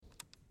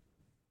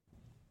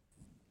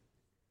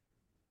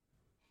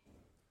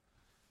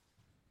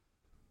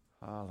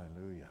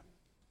Hallelujah.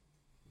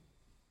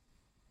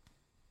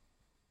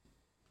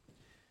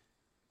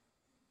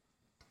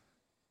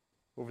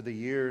 Over the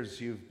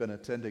years, you've been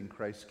attending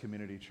Christ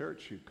Community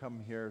Church. You come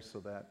here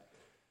so that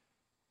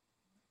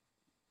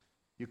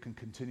you can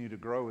continue to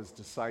grow as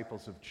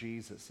disciples of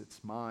Jesus.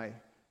 It's my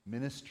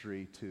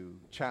ministry to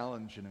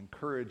challenge and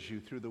encourage you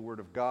through the Word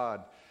of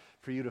God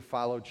for you to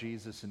follow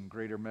Jesus in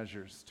greater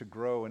measures, to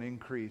grow and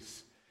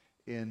increase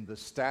in the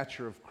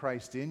stature of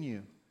Christ in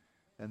you,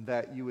 and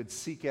that you would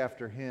seek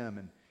after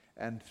Him.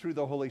 And through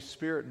the Holy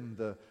Spirit and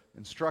the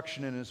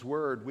instruction in His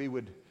Word, we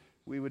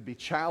would be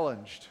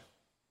challenged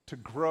to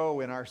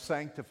grow in our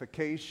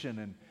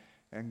sanctification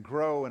and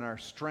grow in our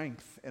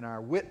strength and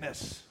our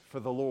witness for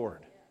the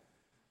Lord.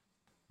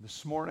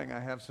 This morning I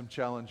have some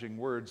challenging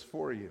words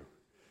for you.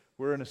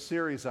 We're in a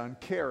series on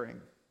caring,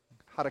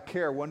 how to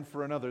care one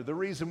for another. The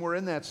reason we're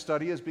in that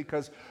study is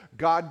because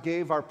God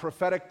gave our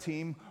prophetic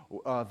team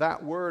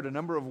that word, a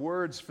number of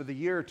words for the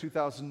year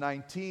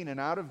 2019, and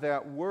out of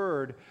that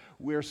word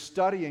we're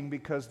studying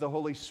because the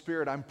Holy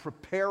Spirit, I'm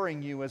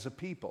preparing you as a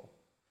people.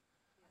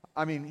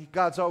 I mean,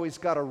 God's always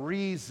got a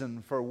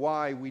reason for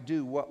why we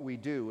do what we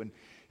do. And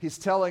He's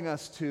telling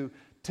us to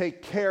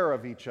take care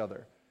of each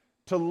other,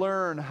 to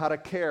learn how to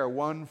care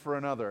one for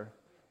another.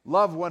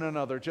 Love one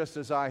another just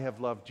as I have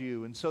loved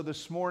you. And so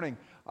this morning,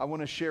 I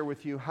want to share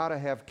with you how to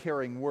have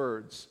caring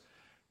words.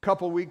 A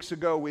couple weeks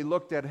ago, we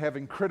looked at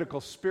having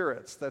critical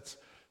spirits. That's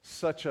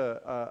such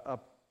a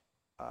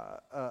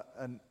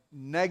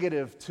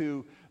negative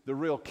to the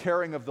real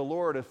caring of the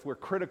Lord if we're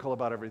critical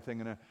about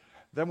everything. And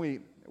then we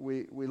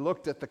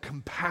looked at the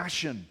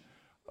compassion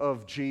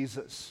of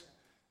Jesus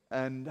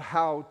and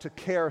how to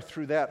care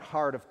through that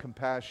heart of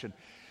compassion.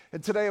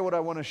 And today what I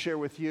want to share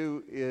with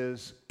you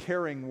is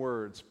caring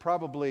words.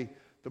 Probably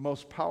the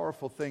most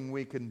powerful thing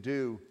we can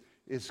do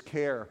is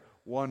care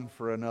one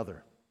for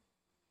another.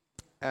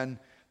 And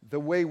the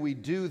way we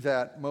do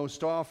that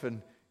most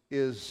often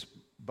is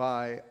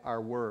by our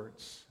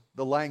words,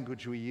 the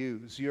language we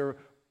use. You're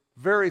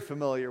very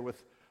familiar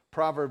with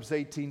Proverbs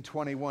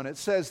 18:21. It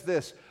says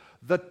this: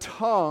 "The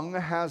tongue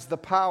has the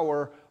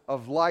power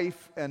of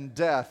life and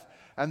death,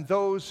 and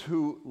those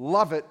who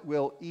love it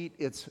will eat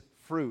its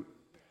fruit."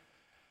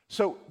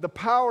 So the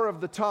power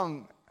of the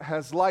tongue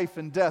has life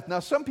and death.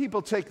 Now some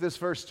people take this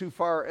verse too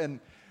far,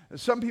 and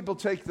some people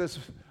take this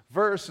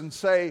verse and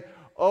say,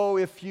 oh,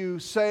 if you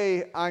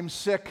say I'm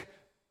sick,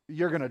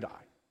 you're going to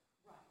die.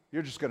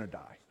 You're just going to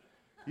die.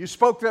 You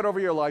spoke that over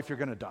your life, you're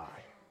going to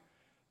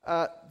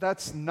die.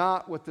 That's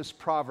not what this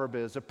proverb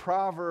is. A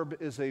proverb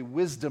is a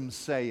wisdom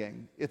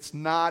saying. It's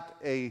not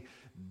a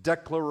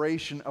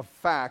declaration of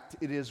fact.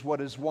 It is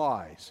what is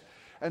wise.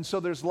 And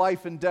so there's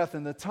life and death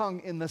in the tongue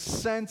in the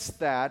sense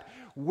that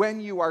when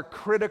you are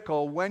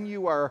critical, when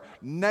you are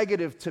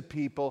negative to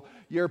people,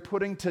 you're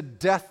putting to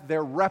death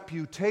their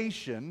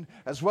reputation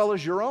as well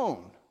as your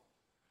own.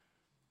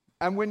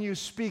 And when you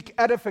speak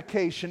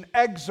edification,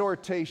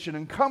 exhortation,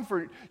 and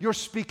comfort, you're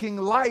speaking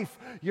life.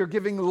 You're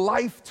giving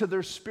life to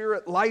their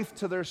spirit, life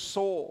to their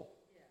soul.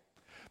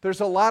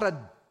 There's a lot of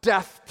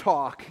death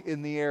talk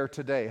in the air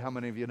today. How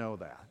many of you know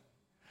that?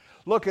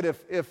 Look,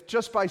 if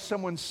just by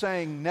someone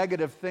saying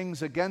negative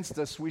things against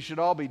us, we should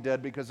all be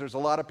dead because there's a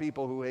lot of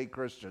people who hate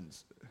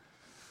Christians.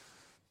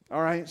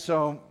 All right,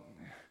 so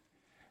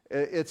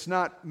it's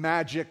not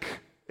magic.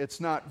 It's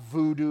not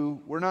voodoo.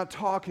 We're not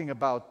talking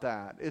about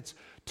that. It's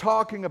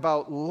talking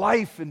about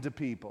life into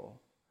people.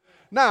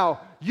 Now,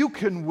 you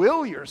can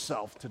will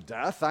yourself to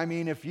death. I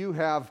mean, if you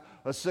have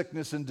a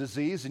sickness and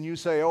disease and you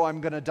say, oh,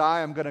 I'm going to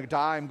die, I'm going to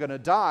die, I'm going to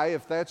die,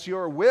 if that's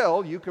your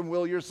will, you can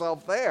will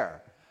yourself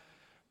there.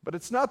 But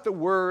it's not the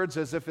words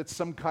as if it's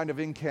some kind of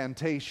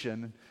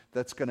incantation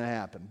that's going to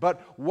happen.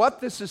 But what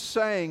this is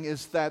saying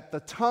is that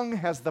the tongue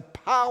has the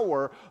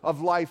power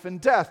of life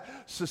and death.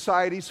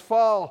 Societies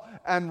fall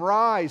and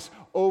rise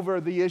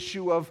over the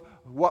issue of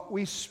what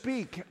we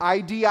speak.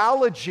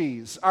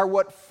 Ideologies are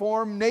what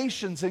form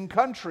nations and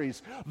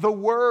countries. The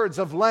words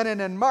of Lenin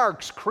and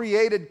Marx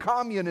created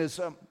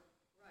communism.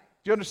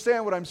 Do you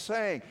understand what I'm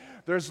saying?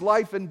 There's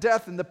life and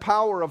death in the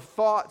power of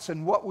thoughts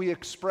and what we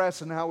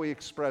express and how we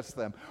express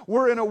them.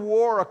 We're in a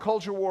war, a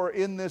culture war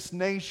in this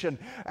nation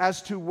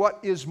as to what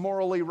is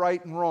morally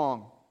right and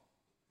wrong.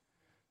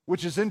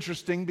 Which is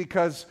interesting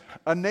because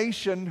a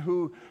nation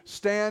who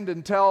stand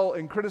and tell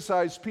and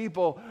criticize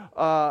people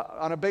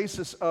on a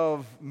basis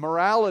of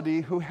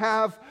morality who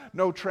have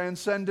no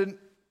transcendent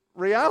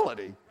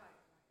reality.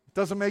 It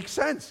doesn't make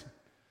sense.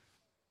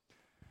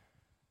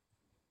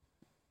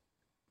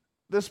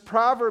 This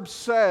proverb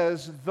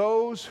says,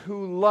 those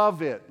who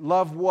love it,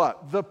 love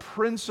what? The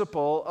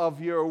principle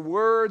of your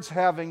words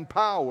having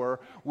power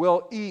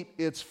will eat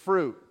its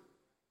fruit.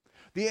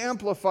 The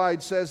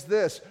Amplified says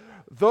this,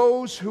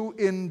 those who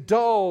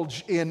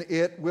indulge in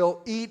it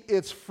will eat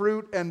its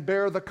fruit and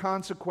bear the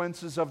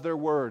consequences of their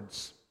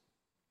words.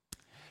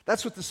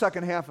 That's what the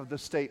second half of the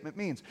statement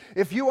means.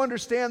 If you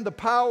understand the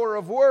power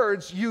of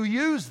words, you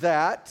use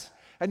that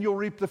and you'll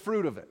reap the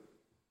fruit of it.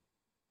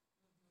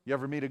 You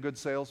ever meet a good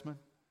salesman?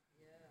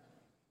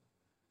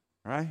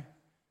 Right?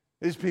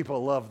 These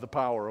people love the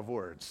power of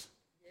words,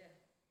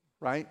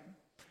 right?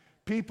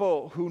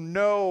 People who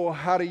know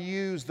how to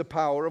use the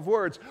power of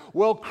words.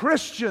 Well,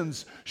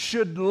 Christians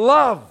should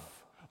love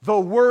the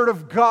Word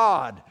of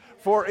God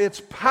for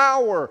its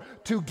power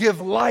to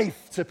give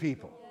life to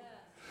people,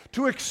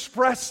 to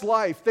express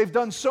life. They've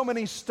done so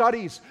many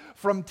studies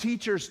from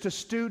teachers to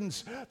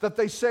students that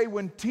they say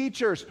when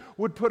teachers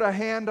would put a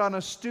hand on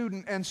a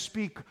student and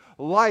speak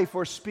life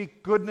or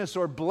speak goodness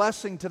or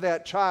blessing to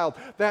that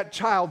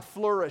child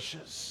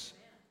flourishes.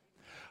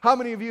 How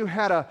many of you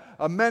had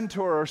a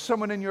mentor or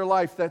someone in your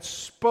life that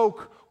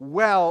spoke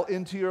well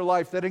into your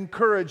life, that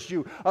encouraged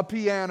you, a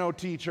piano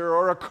teacher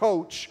or a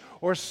coach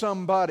or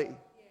somebody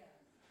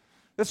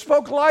that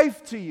spoke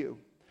life to you?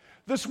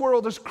 This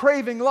world is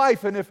craving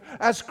life, and if,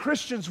 as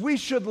Christians, we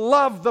should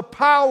love the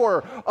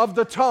power of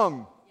the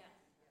tongue.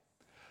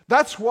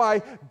 That's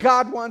why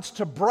God wants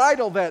to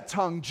bridle that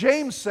tongue.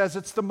 James says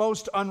it's the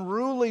most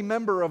unruly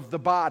member of the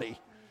body.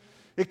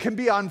 It can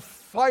be on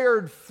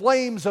fired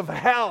flames of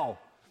hell,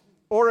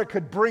 or it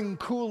could bring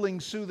cooling,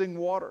 soothing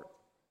water.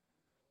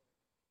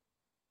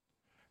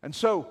 And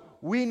so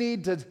we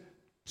need to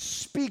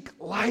speak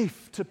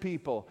life to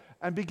people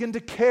and begin to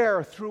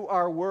care through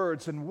our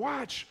words and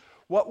watch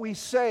what we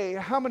say.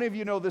 How many of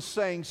you know this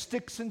saying,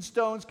 sticks and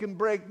stones can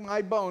break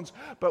my bones,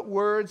 but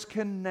words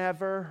can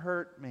never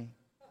hurt me?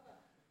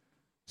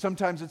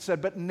 Sometimes it's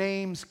said, but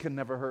names can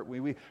never hurt me.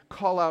 We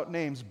call out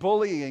names.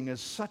 Bullying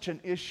is such an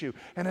issue,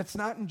 and it's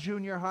not in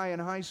junior high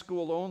and high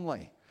school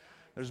only.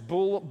 There's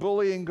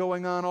bullying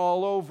going on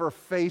all over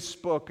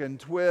Facebook and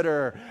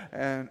Twitter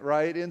and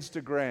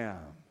Instagram.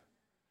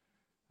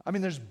 I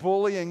mean, there's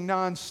bullying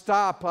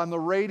nonstop on the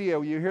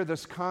radio. You hear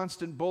this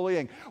constant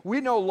bullying.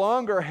 We no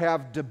longer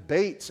have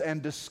debates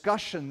and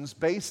discussions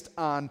based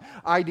on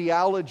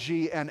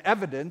ideology and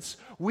evidence.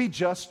 We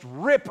just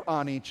rip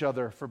on each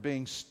other for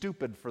being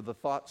stupid for the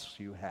thoughts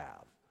you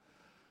have.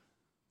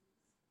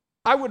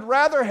 I would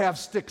rather have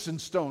sticks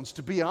and stones,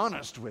 to be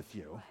honest with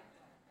you.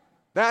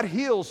 That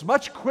heals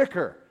much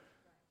quicker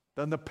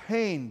than the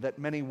pain that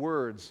many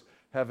words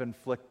have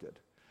inflicted.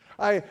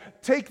 I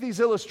take these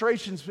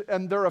illustrations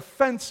and they're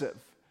offensive,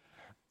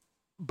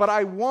 but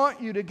I want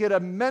you to get a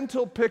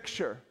mental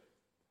picture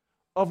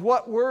of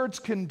what words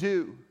can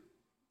do.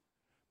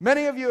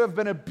 Many of you have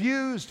been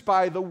abused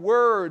by the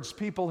words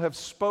people have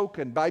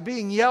spoken, by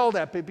being yelled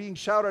at, by being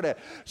shouted at.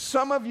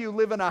 Some of you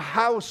live in a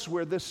house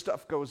where this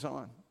stuff goes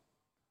on.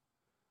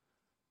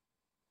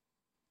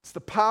 It's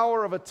the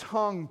power of a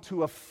tongue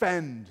to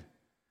offend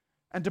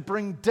and to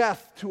bring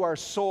death to our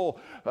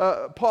soul.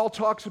 Paul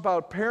talks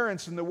about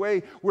parents in the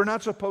way we're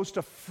not supposed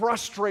to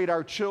frustrate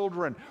our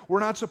children.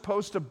 We're not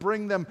supposed to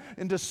bring them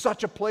into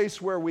such a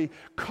place where we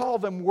call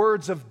them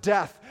words of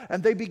death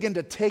and they begin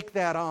to take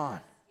that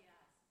on.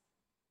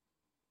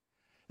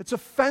 It's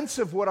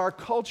offensive what our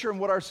culture and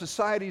what our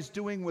society is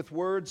doing with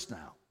words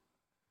now.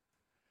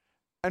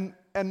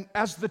 And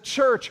as the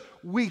church,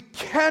 we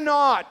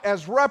cannot,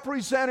 as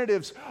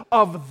representatives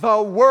of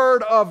the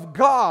Word of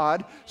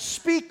God,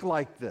 speak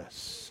like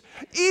this,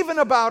 even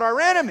about our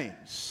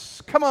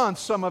enemies. Come on,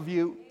 some of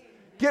you.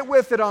 Get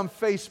with it on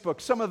Facebook,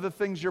 some of the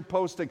things you're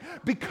posting.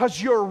 Because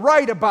you're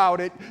right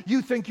about it,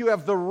 you think you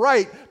have the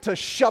right to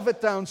shove it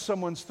down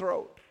someone's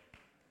throat.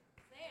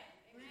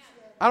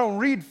 I don't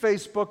read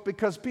Facebook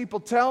because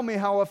people tell me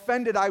how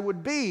offended I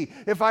would be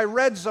if I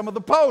read some of the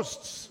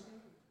posts.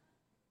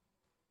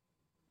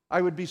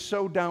 I would be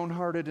so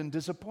downhearted and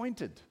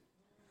disappointed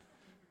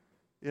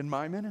in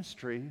my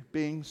ministry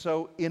being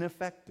so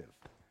ineffective.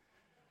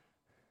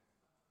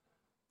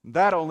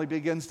 That only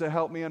begins to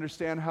help me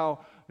understand how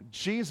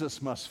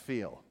Jesus must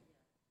feel.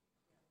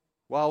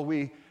 While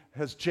we,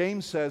 as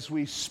James says,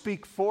 we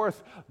speak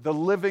forth the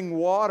living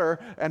water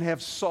and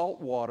have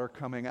salt water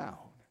coming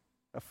out.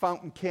 A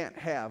fountain can't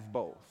have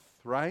both,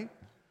 right?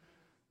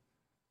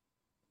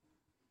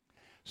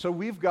 So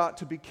we've got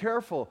to be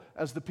careful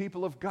as the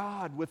people of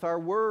God with our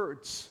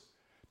words.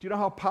 Do you know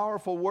how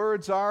powerful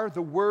words are?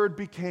 The Word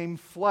became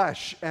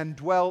flesh and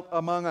dwelt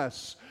among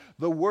us.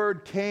 The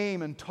Word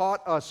came and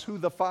taught us who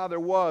the Father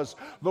was.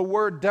 The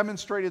Word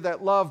demonstrated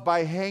that love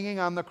by hanging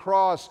on the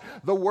cross.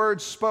 The Word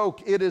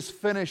spoke, "It is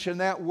finished," and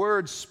that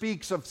Word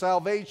speaks of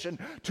salvation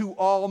to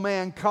all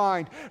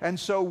mankind. And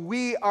so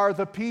we are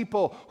the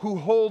people who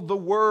hold the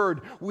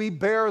Word. We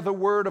bear the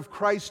Word of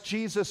Christ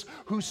Jesus,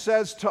 who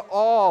says to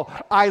all,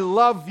 "I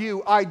love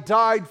you, I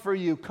died for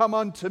you, come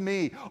unto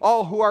me.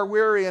 All who are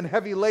weary and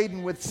heavy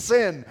laden with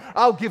sin,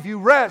 I'll give you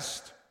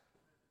rest."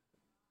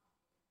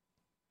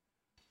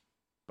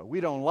 But we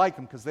don't like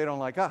them because they don't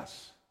like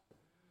us.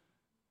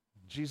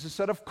 Jesus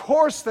said, of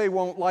course they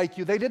won't like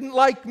you. They didn't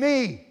like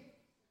me.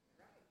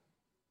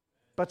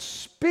 But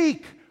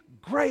speak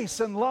grace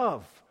and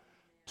love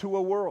to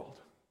a world.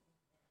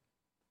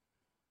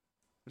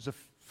 There's a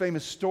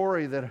famous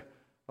story that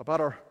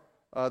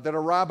a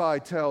rabbi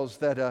tells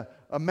that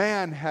a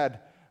man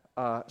had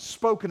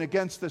spoken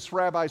against this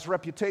rabbi's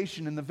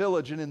reputation in the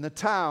village and in the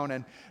town,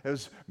 and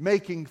was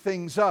making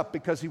things up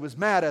because he was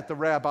mad at the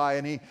rabbi,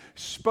 and he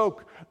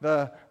spoke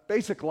the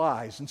basic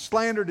lies and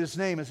slandered his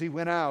name as he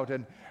went out.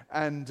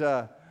 And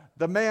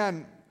the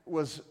man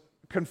was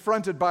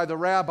confronted by the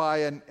rabbi,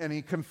 and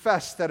he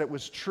confessed that it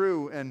was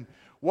true and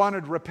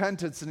wanted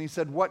repentance, and he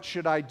said, "What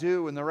should I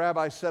do?" And the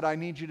rabbi said, "I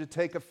need you to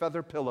take a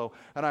feather pillow,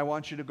 and I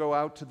want you to go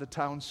out to the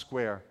town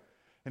square."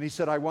 And he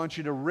said, "I want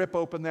you to rip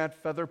open that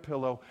feather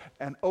pillow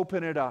and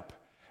open it up."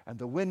 And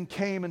the wind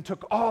came and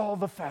took all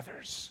the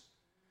feathers.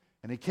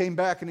 And he came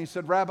back and he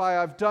said,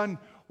 "Rabbi, I've done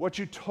what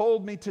you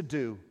told me to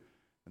do."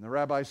 And the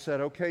rabbi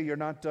said, "Okay, you're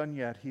not done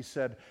yet." He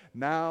said,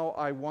 "Now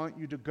I want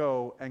you to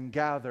go and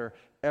gather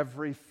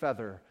every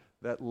feather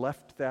that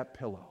left that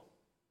pillow."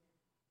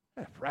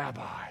 Hey,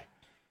 Rabbi,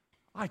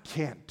 I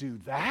can't do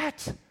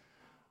that.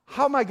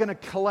 How am I going to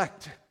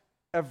collect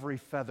every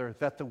feather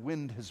that the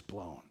wind has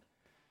blown?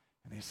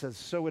 And he says,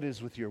 "So it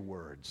is with your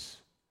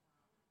words.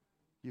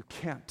 You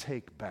can't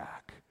take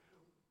back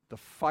the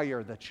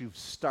fire that you've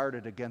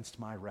started against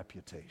my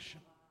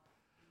reputation."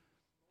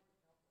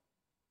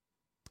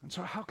 And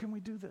so how can we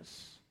do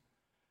this?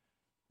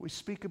 We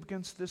speak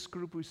against this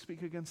group, we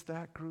speak against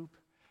that group.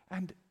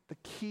 And the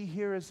key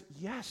here is,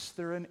 yes,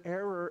 they're in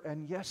error,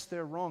 and yes,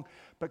 they're wrong.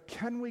 But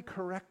can we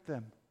correct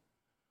them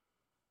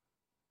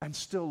and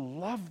still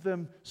love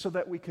them so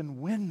that we can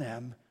win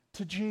them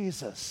to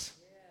Jesus?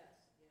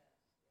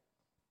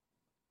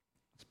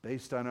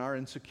 Based on our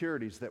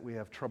insecurities that we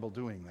have trouble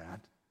doing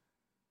that.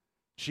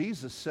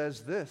 Jesus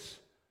says this,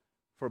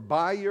 "For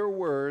by your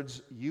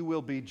words you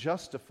will be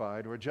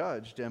justified or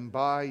judged, and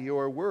by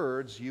your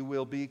words you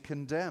will be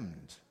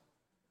condemned."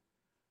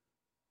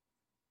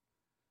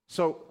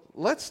 So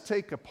let's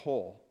take a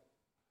poll.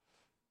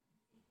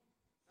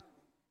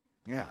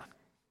 Yeah.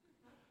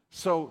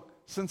 So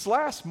since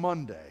last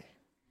Monday,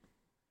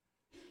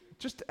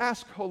 just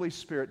ask Holy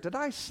Spirit, did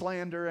I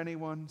slander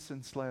anyone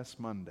since last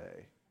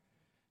Monday?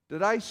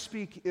 Did I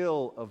speak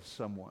ill of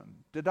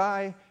someone? Did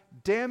I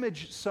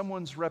damage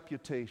someone's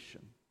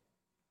reputation?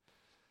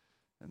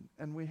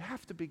 And we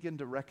have to begin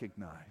to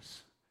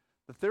recognize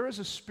that there is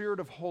a spirit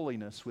of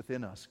holiness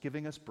within us,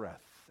 giving us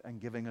breath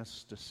and giving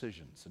us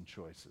decisions and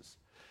choices.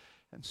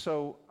 And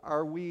so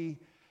are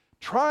we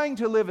trying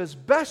to live as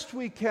best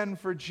we can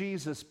for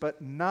Jesus,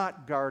 but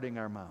not guarding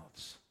our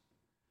mouths?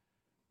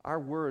 Our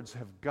words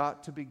have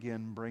got to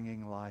begin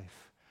bringing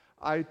life.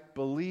 I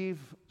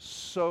believe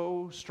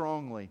so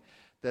strongly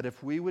that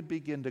if we would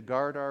begin to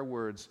guard our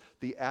words,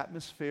 the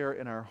atmosphere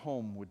in our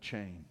home would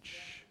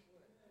change.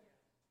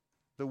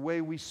 The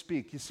way we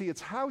speak. You see,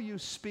 it's how you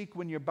speak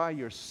when you're by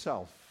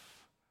yourself.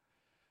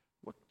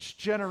 What's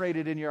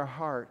generated in your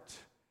heart.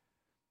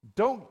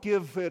 Don't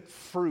give it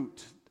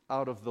fruit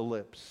out of the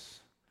lips.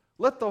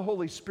 Let the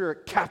Holy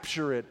Spirit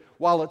capture it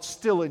while it's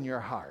still in your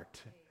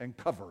heart and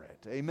cover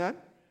it. Amen?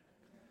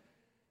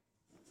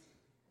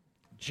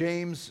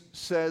 James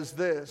says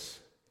this,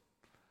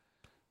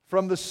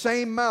 "From the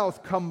same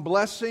mouth come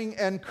blessing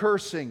and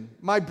cursing.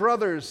 My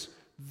brothers,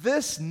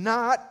 this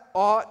not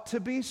ought to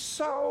be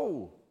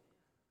so.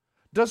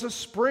 Does a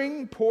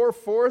spring pour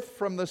forth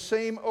from the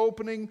same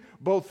opening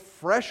both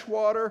fresh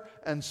water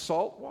and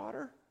salt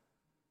water?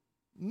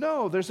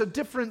 No, there's a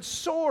different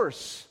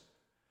source.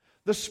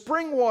 The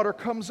spring water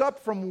comes up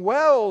from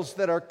wells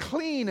that are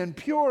clean and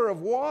pure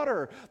of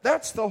water.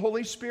 That's the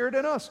Holy Spirit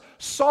in us.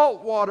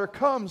 Salt water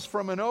comes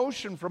from an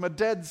ocean, from a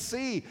dead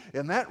sea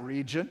in that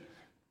region,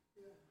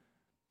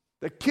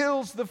 that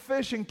kills the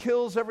fish and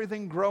kills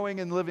everything growing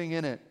and living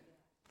in it.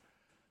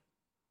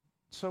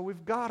 So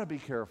we've got to be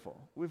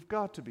careful. We've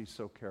got to be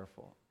so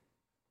careful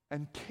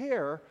and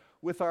care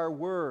with our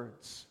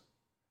words.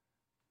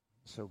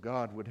 So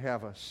God would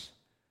have us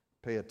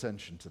pay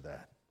attention to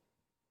that.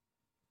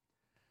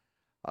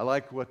 I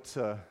like what,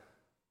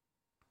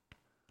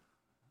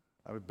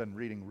 I've been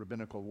reading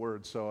rabbinical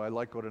words, so I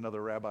like what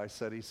another rabbi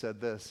said. He said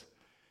this,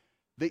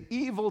 "The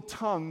evil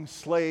tongue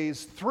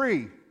slays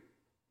three: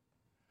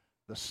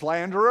 the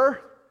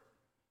slanderer,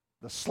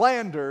 the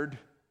slandered,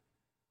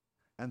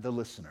 and the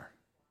listener."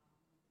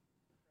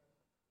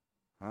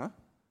 Huh?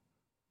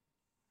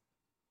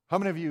 How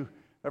many of you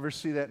ever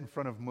see that in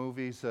front of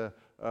movies?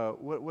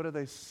 What do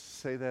they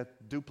say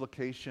that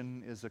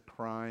duplication is a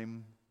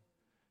crime?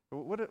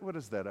 What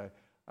is that?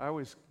 I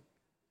always,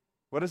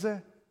 what is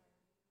that?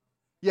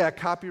 Yeah,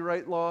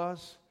 copyright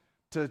laws.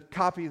 To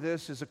copy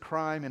this is a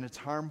crime and it's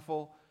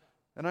harmful.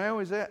 And I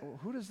always ask, well,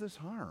 who does this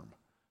harm?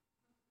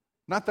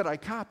 Not that I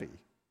copy.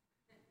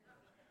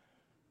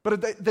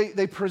 But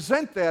they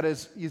present that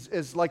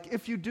as like,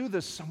 if you do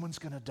this, someone's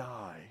going to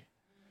die.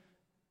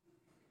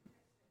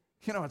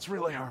 You know, it's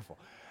really harmful.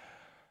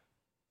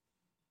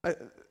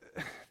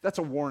 That's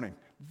a warning.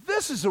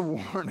 This is a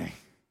warning.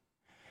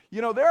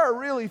 You know, there are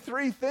really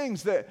three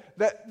things that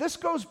this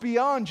goes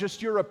beyond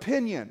just your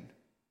opinion.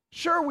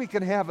 Sure, we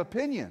can have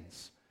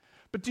opinions.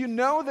 But do you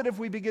know that if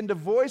we begin to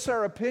voice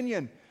our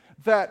opinion,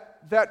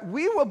 that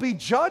we will be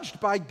judged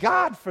by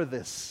God for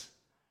this,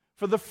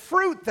 for the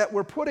fruit that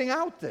we're putting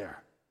out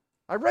there?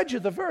 I read you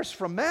the verse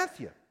from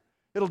Matthew.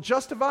 It'll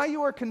justify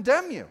you or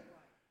condemn you.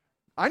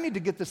 I need to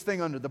get this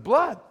thing under the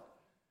blood.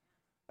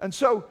 And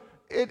so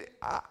it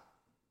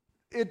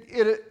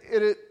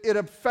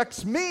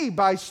affects me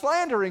by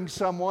slandering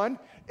someone.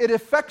 It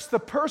affects the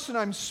person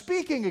I'm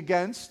speaking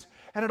against,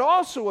 and it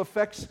also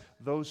affects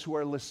those who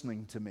are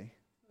listening to me.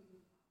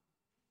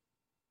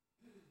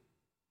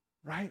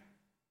 Right?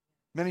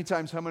 Many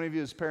times, how many of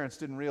you as parents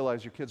didn't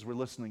realize your kids were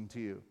listening to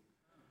you?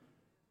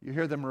 You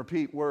hear them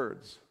repeat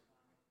words.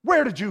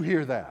 Where did you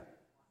hear that?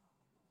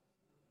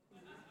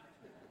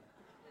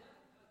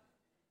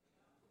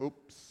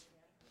 Oops.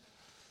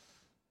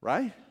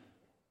 Right?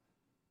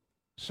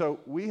 So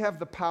we have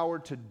the power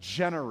to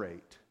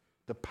generate.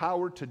 The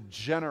power to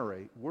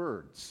generate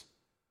words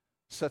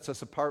sets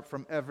us apart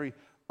from every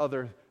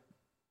other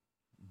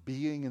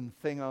being and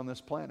thing on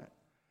this planet.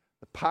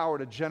 The power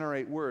to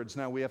generate words.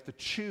 Now we have to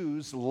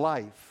choose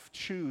life.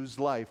 Choose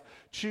life.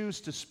 Choose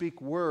to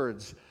speak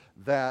words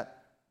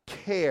that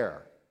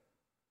care.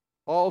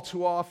 All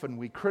too often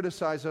we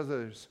criticize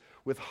others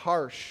with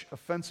harsh,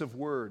 offensive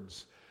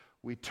words.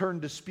 We turn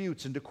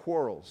disputes into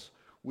quarrels.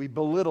 We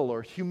belittle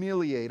or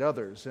humiliate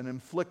others and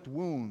inflict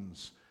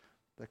wounds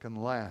that can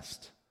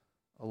last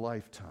a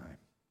lifetime.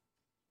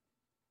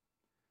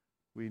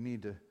 We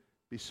need to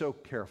be so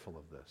careful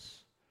of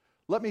this.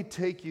 Let me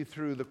take you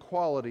through the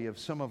quality of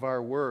some of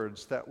our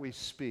words that we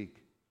speak.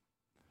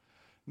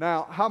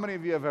 Now, how many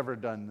of you have ever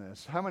done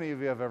this? How many of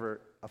you have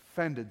ever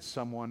offended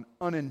someone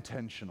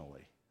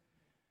unintentionally?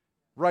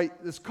 Right?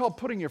 It's called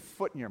putting your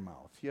foot in your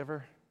mouth. You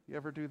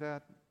ever do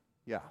that?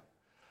 Yeah.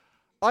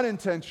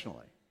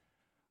 Unintentionally.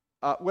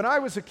 When I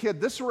was a kid,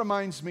 this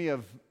reminds me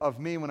of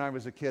me when I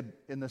was a kid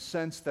in the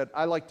sense that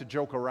I like to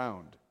joke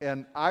around.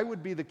 And I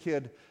would be the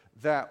kid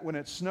that when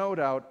it snowed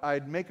out,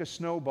 I'd make a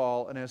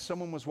snowball, and as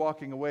someone was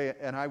walking away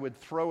and I would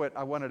throw it,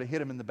 I wanted to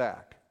hit him in the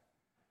back.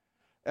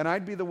 And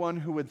I'd be the one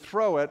who would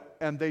throw it,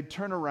 and they'd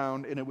turn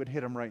around, and it would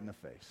hit him right in the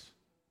face.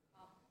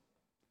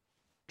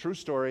 True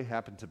story,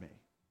 happened to me.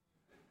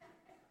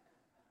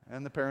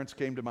 And the parents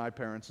came to my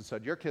parents and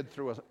said, your kid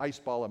threw an ice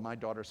ball in my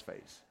daughter's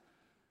face.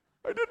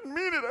 I didn't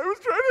mean it. I was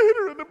trying to hit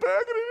her in the back,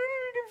 and I hit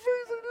her in the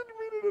face. I didn't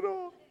mean it at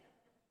all.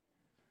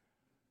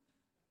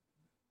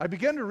 I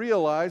began to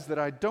realize that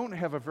I don't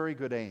have a very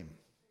good aim.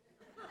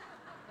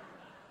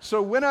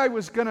 So when I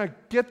was going to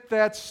get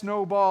that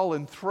snowball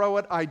and throw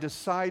it, I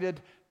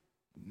decided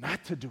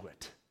not to do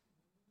it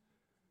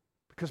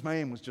because my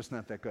aim was just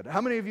not that good.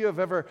 How many of you have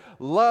ever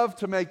loved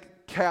to make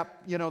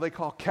they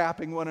call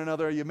capping one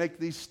another? You make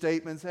these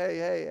statements,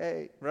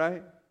 hey,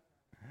 right?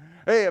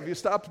 Hey, have you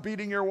stopped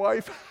beating your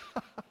wife?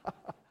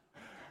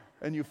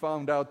 And you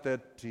found out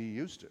that he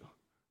used to.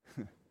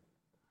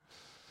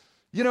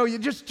 You're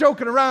just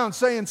joking around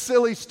saying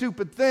silly,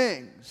 stupid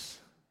things.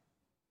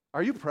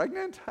 Are you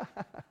pregnant?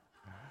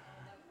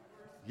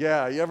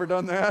 Yeah, you ever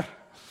done that?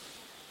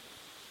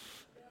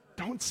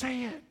 Don't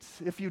say it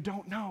if you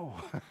don't know.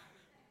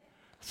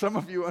 Some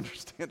of you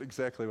understand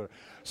exactly what.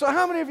 So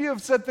how many of you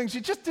have said things you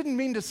just didn't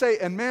mean to say,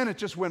 and man, it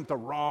just went the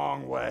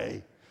wrong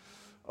way?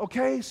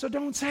 Okay, so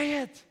don't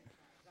say it.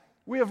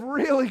 We have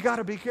really got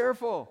to be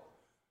careful.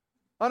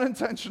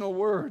 Unintentional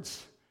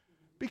words.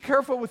 Be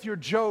careful with your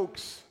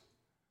jokes.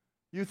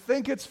 You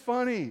think it's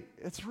funny.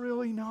 It's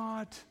really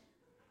not.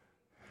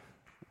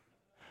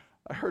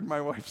 I heard my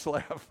wife's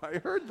laugh. I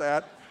heard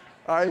that.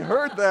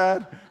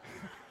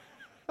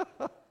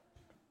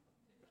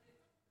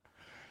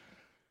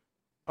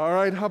 All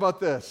right, how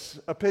about this?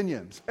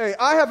 Opinions. Hey,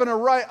 I have a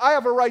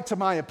right to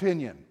my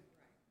opinion.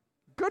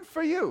 Good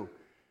for you.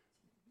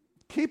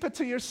 Keep it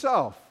to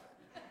yourself.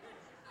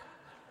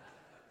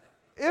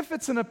 If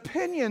it's an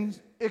opinion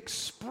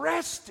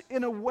expressed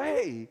in a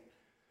way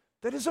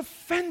that is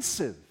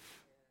offensive.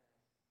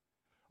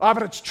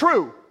 But it's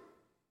true.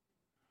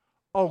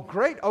 Oh,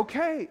 great.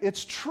 Okay,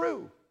 it's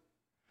true.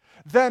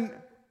 Then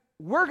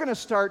we're going to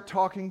start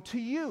talking to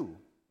you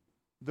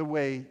the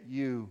way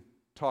you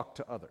talk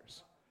to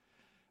others.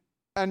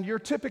 And you're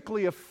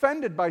typically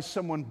offended by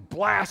someone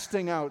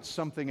blasting out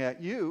something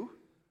at you.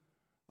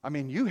 I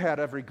mean, you had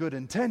every good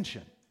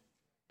intention.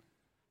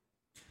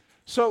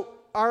 So,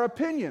 our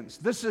opinions.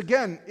 This,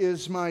 again,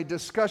 is my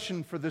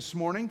discussion for this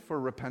morning for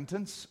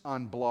repentance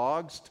on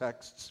blogs,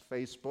 texts,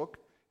 Facebook,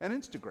 and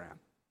Instagram.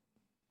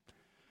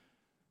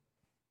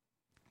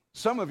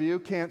 Some of you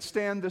can't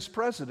stand this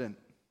president.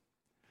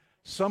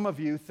 Some of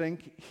you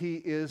think he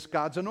is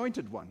God's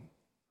anointed one.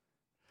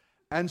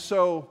 And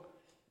so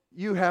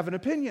you have an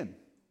opinion.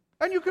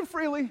 And you can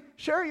freely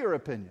share your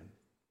opinion,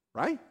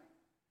 right?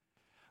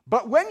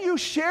 But when you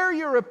share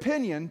your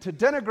opinion to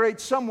denigrate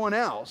someone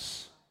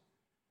else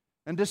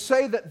and to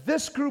say that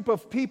this group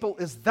of people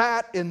is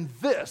that in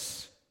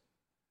this,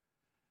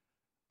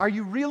 are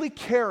you really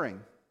caring?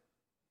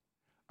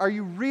 Are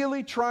you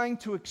really trying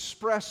to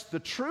express the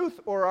truth,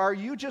 or are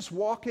you just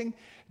walking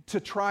to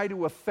try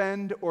to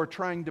offend or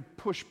trying to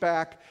push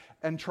back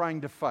and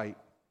trying to fight?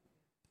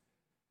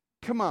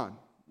 Come on,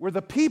 we're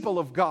the people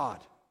of God.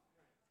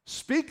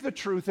 Speak the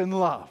truth in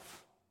love.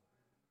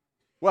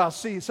 Well,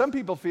 see, some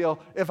people feel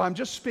if I'm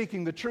just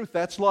speaking the truth,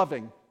 that's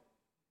loving.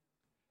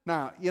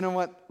 Now, you know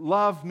what?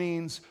 Love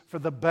means for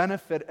the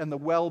benefit and the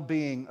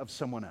well-being of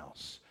someone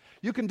else.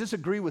 You can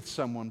disagree with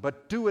someone,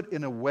 but do it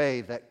in a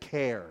way that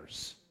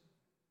cares.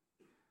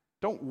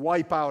 Don't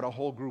wipe out a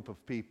whole group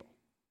of people.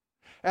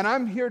 And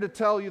I'm here to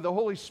tell you, the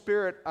Holy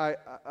Spirit,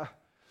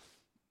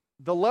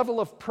 the level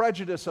of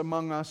prejudice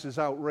among us is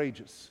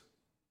outrageous.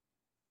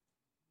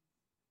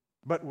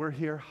 But we're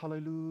here,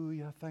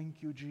 hallelujah,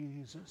 thank you,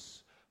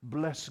 Jesus.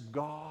 Bless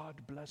God,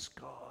 bless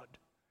God.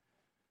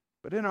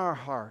 But in our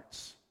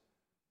hearts,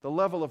 the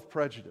level of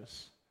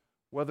prejudice,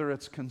 whether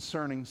it's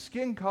concerning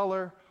skin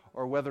color,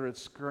 or whether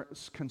it's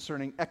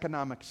concerning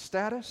economic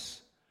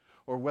status,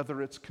 or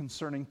whether it's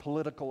concerning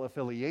political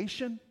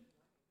affiliation,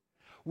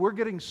 we're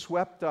getting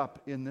swept up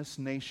in this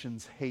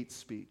nation's hate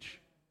speech.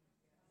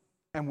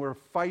 And we're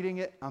fighting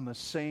it on the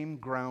same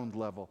ground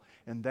level,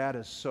 and that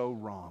is so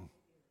wrong.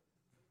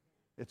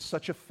 It's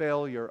such a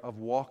failure of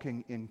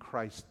walking in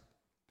Christ.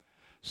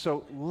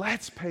 So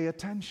let's pay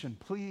attention,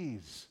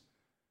 please.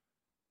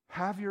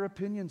 Have your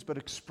opinions, but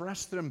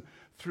express them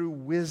through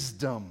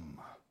wisdom.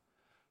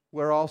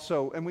 We're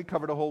also, and we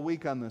covered a whole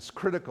week on this,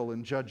 critical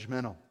and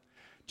judgmental.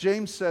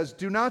 James says,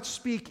 do not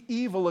speak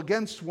evil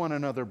against one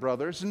another,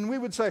 brothers. And we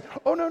would say,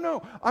 oh,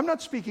 no, I'm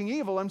not speaking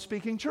evil, I'm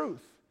speaking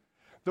truth.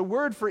 The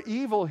word for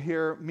evil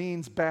here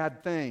means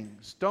bad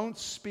things. Don't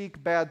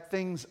speak bad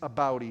things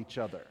about each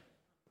other.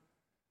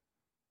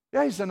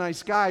 Yeah, he's a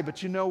nice guy,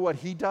 but you know what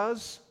he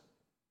does?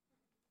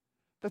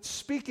 That's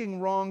speaking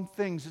wrong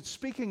things. It's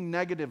speaking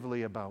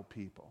negatively about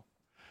people.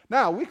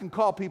 Now, we can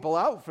call people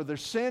out for their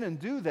sin and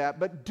do that,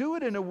 but do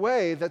it in a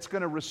way that's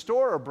going to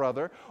restore a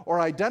brother or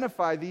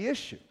identify the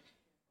issue.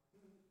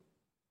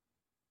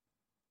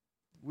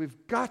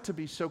 We've got to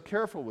be so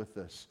careful with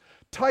this.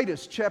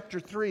 Titus chapter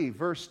 3,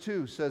 verse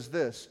 2 says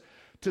this,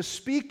 to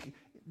speak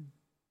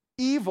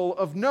evil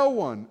of no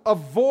one,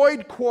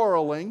 avoid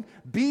quarreling,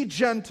 be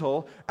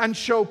gentle, and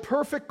show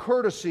perfect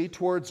courtesy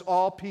towards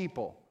all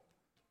people.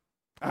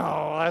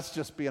 Oh, that's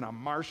just being a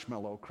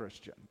marshmallow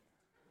Christian.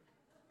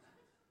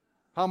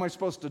 How am I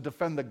supposed to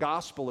defend the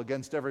gospel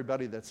against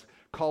everybody that's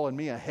calling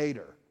me a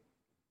hater?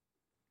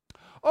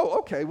 Oh,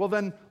 okay, well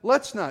then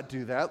let's not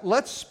do that.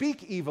 Let's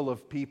speak evil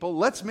of people.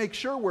 Let's make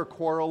sure we're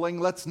quarreling.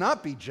 Let's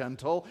not be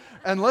gentle.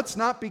 And let's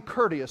not be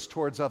courteous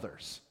towards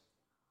others.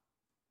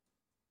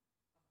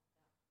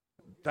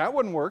 That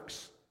one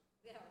works.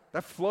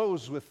 That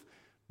flows with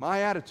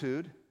my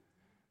attitude.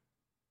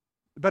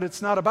 But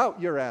it's not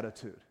about your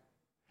attitude.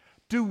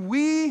 Do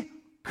we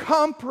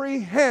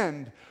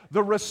comprehend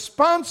the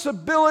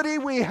responsibility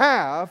we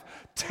have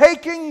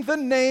taking the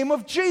name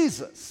of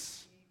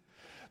Jesus?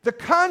 The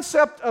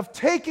concept of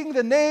taking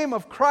the name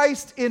of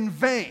Christ in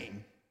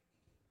vain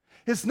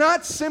is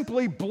not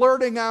simply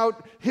blurting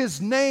out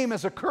his name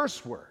as a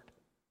curse word.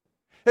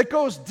 It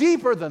goes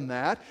deeper than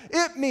that.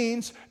 It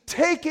means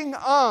taking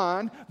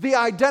on the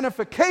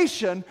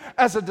identification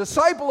as a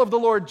disciple of the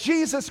Lord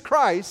Jesus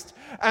Christ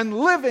and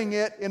living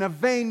it in a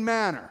vain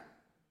manner.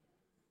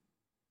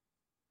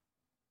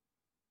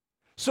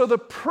 So the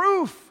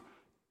proof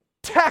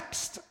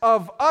text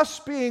of us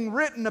being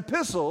written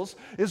epistles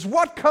is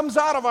what comes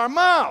out of our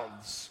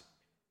mouths.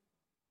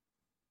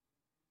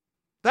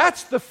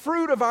 That's the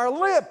fruit of our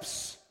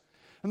lips.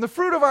 And the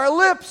fruit of our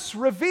lips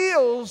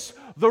reveals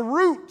the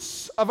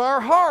roots of our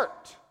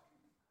heart.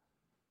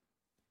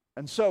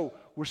 And so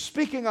we're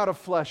speaking out of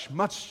flesh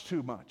much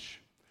too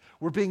much.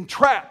 We're being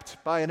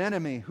trapped by an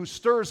enemy who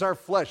stirs our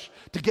flesh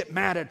to get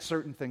mad at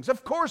certain things.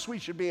 Of course we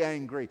should be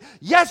angry.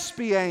 Yes,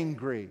 be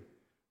angry.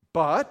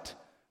 But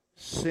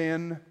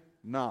sin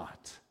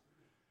not.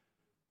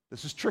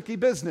 This is tricky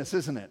business,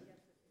 isn't it?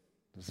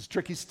 This is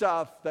tricky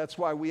stuff. That's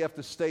why we have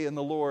to stay in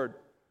the Lord.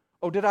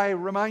 Oh, did I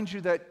remind you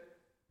that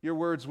your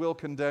words will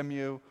condemn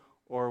you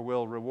or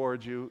will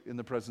reward you in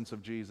the presence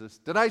of Jesus?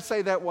 Did I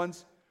say that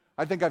once?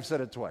 I think I've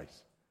said it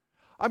twice.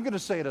 I'm going to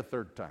say it a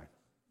third time.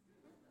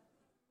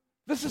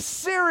 This is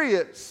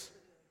serious.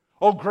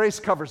 Oh, grace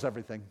covers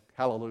everything.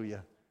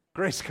 Hallelujah.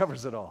 Grace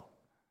covers it all.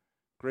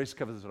 Grace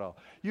covers it all.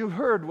 You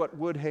heard what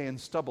wood, hay, and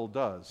stubble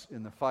does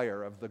in the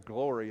fire of the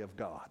glory of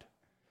God.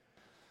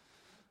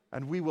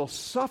 And we will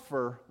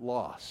suffer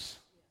loss.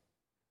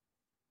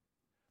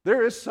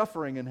 There is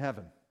suffering in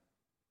heaven.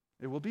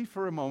 It will be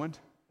for a moment,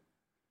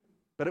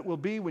 but it will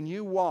be when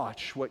you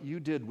watch what you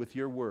did with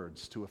your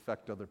words to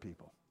affect other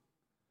people.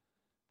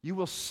 You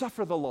will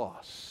suffer the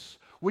loss.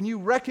 When you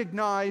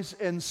recognize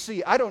and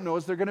see, I don't know,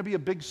 is there going to be a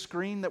big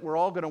screen that we're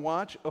all going to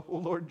watch? Oh,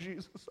 Lord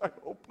Jesus, I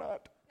hope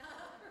not.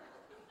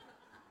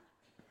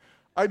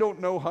 I don't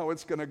know how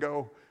it's going to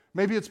go.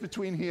 Maybe it's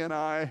between he and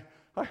I.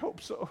 I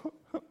hope so.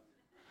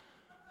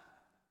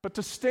 But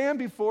to stand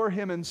before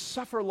him and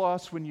suffer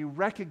loss when you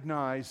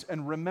recognize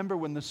and remember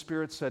when the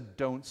Spirit said,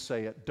 don't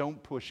say it,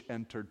 don't push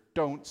enter,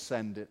 don't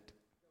send it.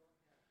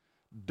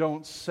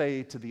 Don't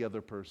say to the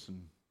other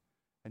person.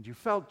 And you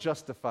felt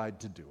justified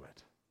to do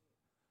it.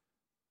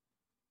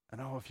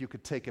 And oh, if you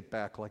could take it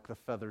back like the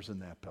feathers in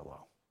that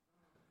pillow.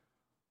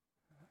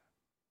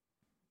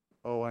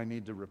 Oh, I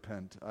need to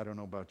repent. I don't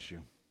know about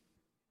you.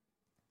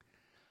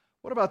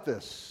 What about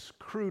this?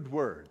 Crude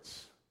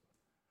words.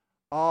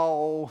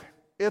 Oh,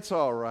 it's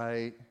all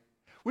right.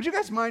 Would you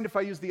guys mind if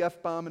I use the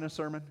F-bomb in a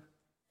sermon?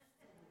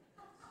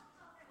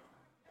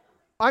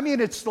 I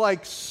mean, it's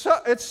like,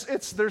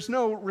 there's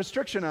no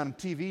restriction on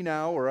TV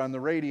now or on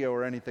the radio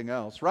or anything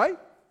else, right?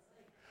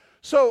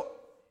 So,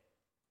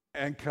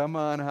 and come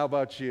on, how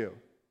about you?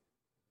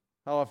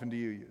 How often do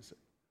you use it?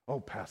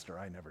 Oh, Pastor,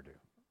 I never do.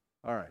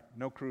 All right,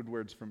 no crude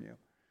words from you.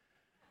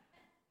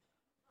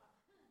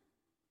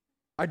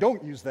 I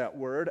don't use that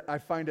word. I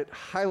find it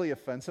highly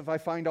offensive. I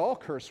find all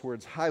curse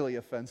words highly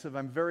offensive.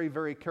 I'm very,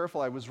 very careful.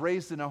 I was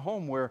raised in a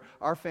home where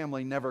our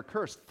family never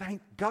cursed.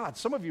 Thank God.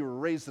 Some of you were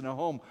raised in a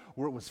home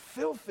where it was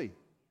filthy.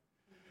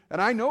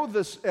 And I know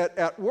this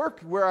at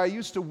work where I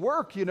used to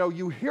work,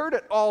 you heard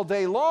it all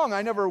day long.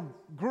 I never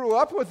grew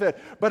up with it,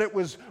 but it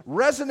was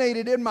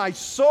resonated in my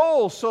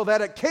soul so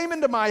that it came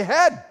into my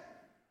head.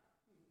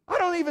 I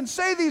don't even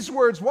say these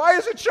words. Why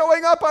is it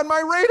showing up on my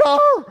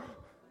radar?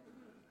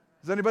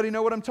 Does anybody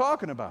know what I'm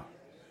talking about?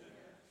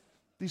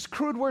 These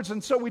crude words,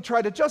 and so we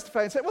try to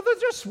justify and say, well, they're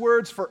just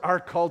words for our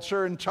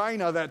culture. In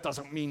China, that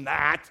doesn't mean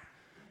that.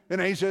 In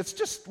Asia, it's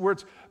just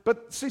words.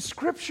 But see,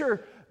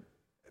 Scripture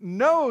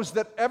knows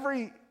that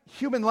every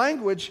human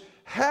language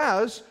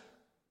has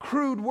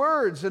crude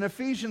words. In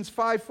Ephesians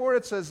 5:4,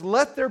 it says,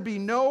 let there be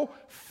no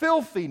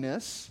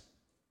filthiness,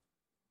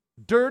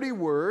 dirty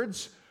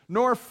words,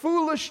 nor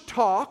foolish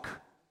talk,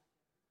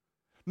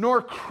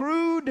 nor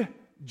crude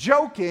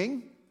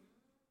joking.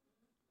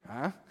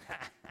 Huh?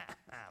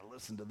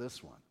 Listen to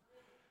this one.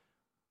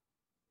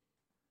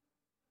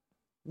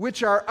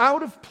 Which are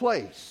out of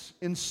place.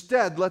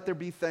 Instead, let there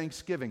be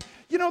thanksgiving.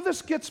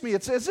 This gets me.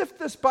 It's as if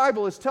this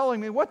Bible is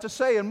telling me what to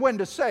say and when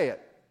to say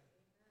it.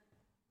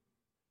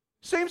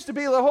 Seems to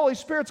be the Holy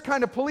Spirit's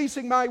kind of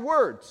policing my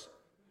words.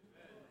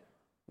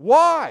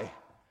 Why?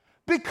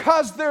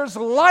 Because there's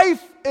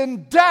life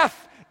and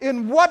death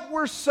in what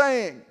we're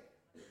saying.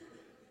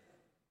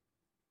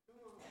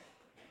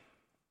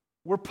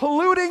 We're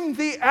polluting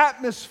the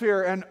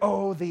atmosphere, and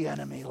oh, the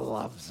enemy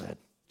loves it.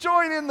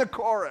 Join in the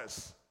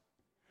chorus.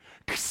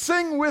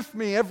 Sing with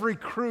me every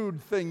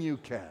crude thing you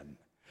can.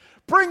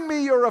 Bring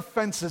me your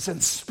offenses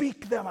and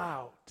speak them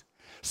out.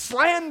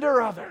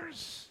 Slander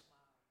others.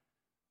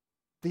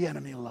 The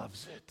enemy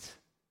loves it.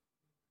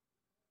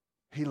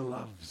 He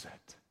loves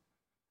it.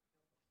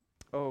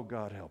 Oh,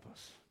 God, help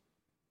us.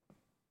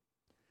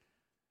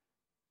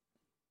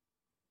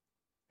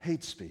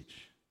 Hate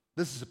speech.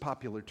 This is a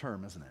popular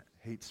term, isn't it?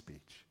 Hate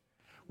speech.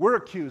 We're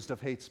accused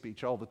of hate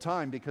speech all the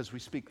time because we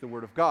speak the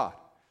Word of God.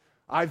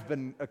 I've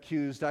been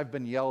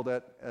yelled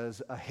at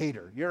as a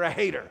hater. You're a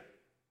hater.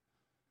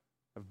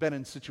 I've been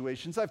in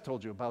situations, I've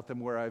told you about them,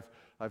 where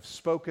I've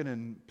spoken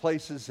in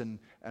places and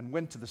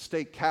went to the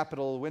state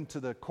capitol, went to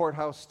the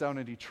courthouse down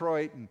in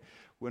Detroit, and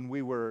when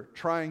we were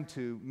trying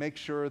to make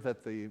sure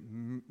that the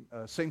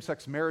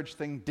same-sex marriage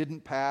thing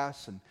didn't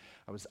pass, and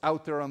I was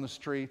out there on the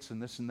streets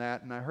and this and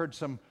that, and I heard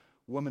some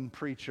woman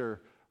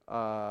preacher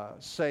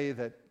say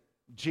that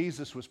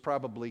Jesus was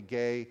probably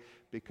gay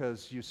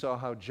because you saw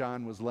how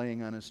John was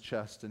laying on his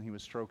chest and he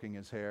was stroking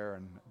his hair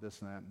and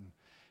this and that.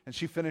 And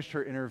she finished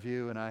her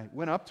interview, and I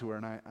went up to her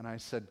and I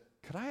said,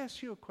 could I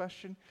ask you a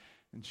question?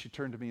 And she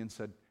turned to me and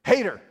said,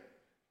 hater,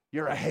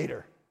 you're a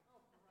hater.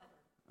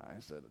 I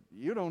said,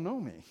 you don't know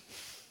me.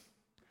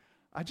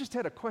 I just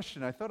had a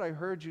question. I thought I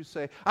heard you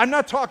say, I'm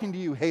not talking to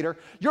you, hater.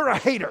 You're a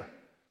hater.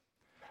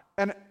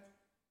 And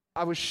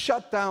I was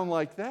shut down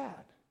like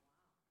that.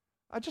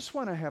 I just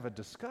want to have a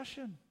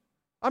discussion.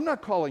 I'm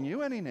not calling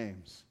you any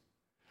names.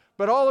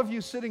 But all of you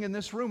sitting in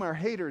this room are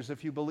haters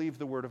if you believe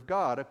the Word of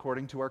God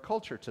according to our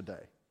culture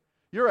today.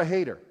 You're a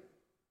hater.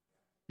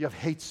 You have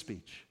hate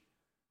speech.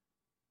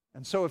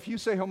 And so if you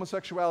say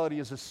homosexuality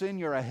is a sin,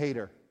 you're a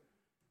hater.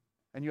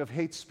 And you have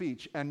hate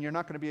speech, and you're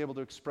not going to be able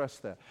to express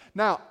that.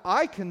 Now,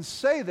 I can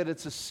say that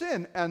it's a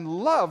sin and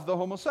love the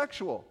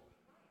homosexual.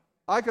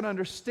 I can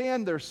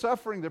understand their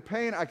suffering, their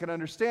pain. I can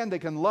understand they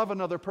can love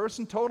another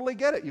person. Totally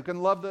get it. You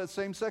can love the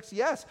same sex.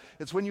 Yes,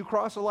 it's when you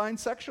cross a line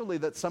sexually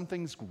that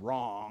something's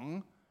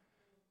wrong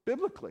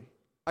biblically.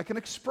 I can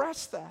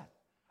express that.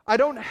 I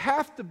don't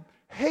have to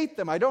hate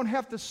them. I don't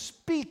have to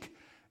speak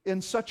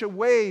in such a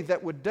way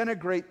that would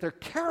denigrate their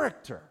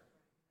character.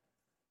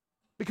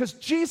 Because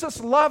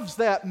Jesus loves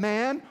that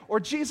man or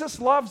Jesus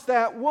loves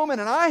that woman,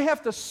 and I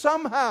have to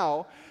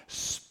somehow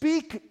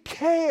speak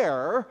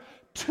care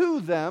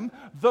to them,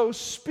 though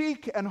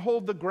speak and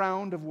hold the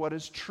ground of what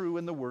is true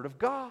in the Word of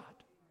God.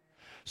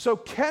 So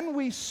can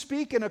we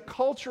speak in a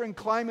culture and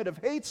climate of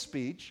hate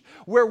speech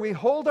where we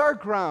hold our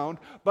ground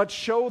but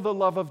show the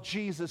love of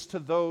Jesus to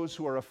those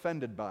who are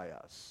offended by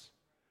us?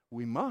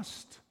 We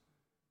must.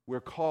 We're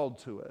called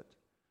to it.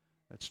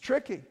 It's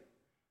tricky,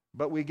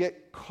 but we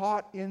get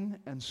caught in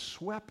and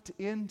swept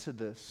into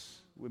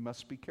this. We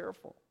must be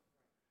careful.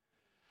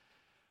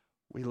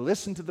 We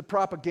listen to the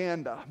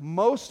propaganda.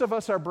 Most of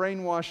us are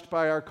brainwashed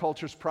by our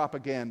culture's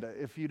propaganda.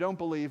 If you don't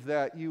believe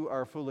that, you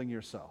are fooling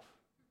yourself.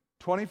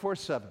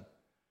 24/7.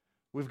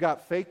 We've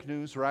got fake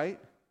news, right?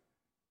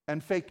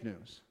 And fake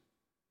news.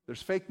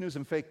 There's fake news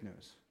and fake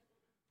news.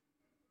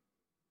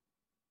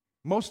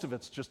 Most of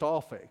it's just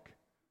all fake.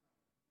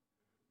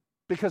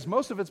 Because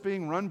most of it's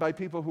being run by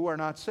people who are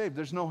not saved.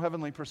 There's no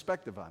heavenly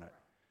perspective on it.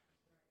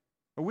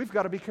 But we've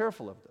got to be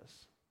careful of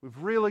this.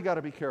 We've really got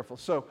to be careful.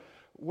 So,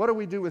 what do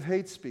we do with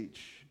hate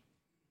speech?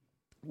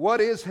 What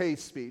is hate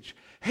speech?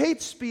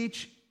 Hate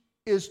speech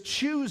is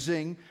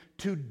choosing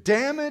to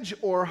damage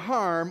or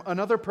harm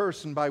another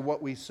person by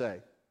what we say.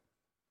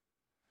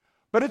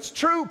 But it's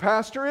true,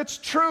 Pastor, it's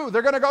true.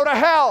 They're going to go to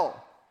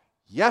hell.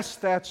 Yes,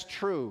 that's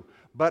true.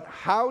 But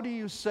how do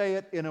you say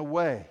it in a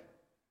way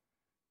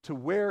to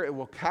where it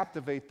will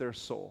captivate their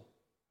soul?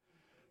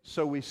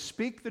 So we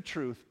speak the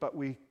truth, but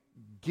we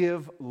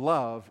give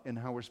love in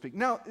how we're speaking.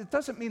 Now, it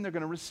doesn't mean they're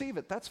going to receive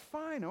it. That's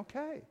fine,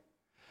 okay.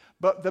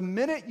 But the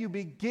minute you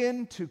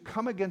begin to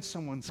come against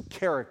someone's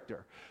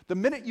character, the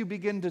minute you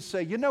begin to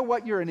say, you know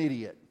what, you're an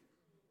idiot.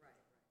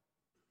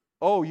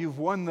 Oh, you've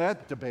won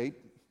that debate.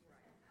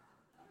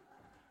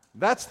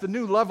 That's the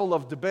new level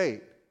of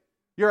debate.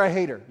 You're a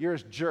hater. You're a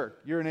jerk.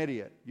 You're an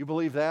idiot. You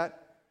believe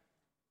that?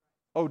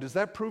 Oh, does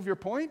that prove your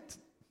point?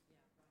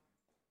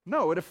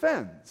 No, it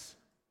offends.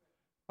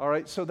 All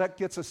right, so that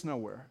gets us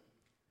nowhere.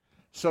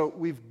 So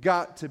we've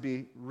got to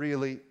be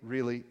really,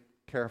 really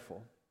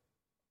careful.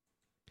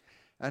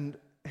 And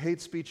hate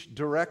speech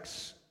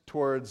directs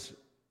towards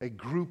a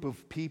group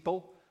of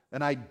people,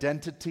 an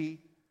identity.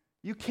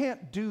 You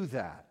can't do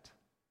that.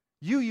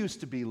 You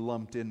used to be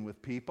lumped in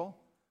with people,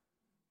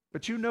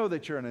 but you know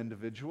that you're an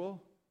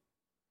individual.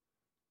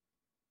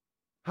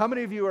 How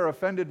many of you are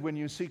offended when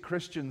you see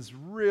Christians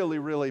really,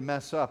 really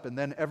mess up and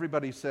then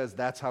everybody says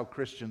that's how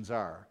Christians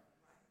are?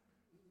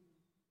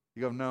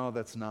 You go, no,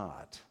 that's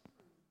not.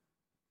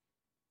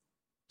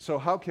 So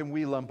how can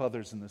we lump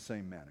others in the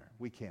same manner?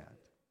 We can't.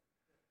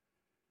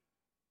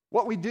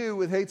 What we do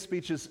with hate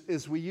speech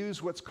is we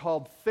use what's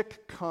called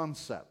thick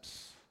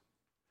concepts.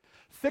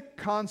 Thick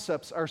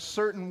concepts are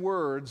certain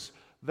words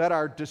that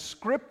are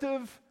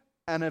descriptive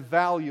and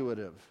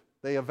evaluative.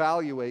 They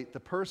evaluate the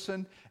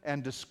person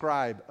and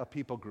describe a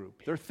people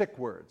group. They're thick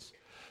words.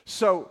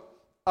 So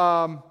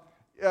a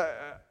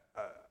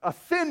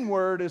thin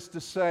word is to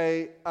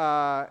say,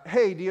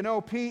 hey, do you know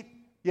Pete?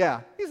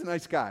 Yeah, he's a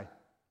nice guy.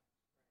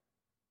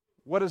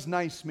 What does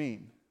nice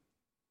mean?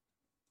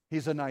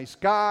 He's a nice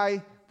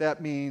guy.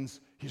 That means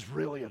he's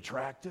really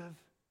attractive.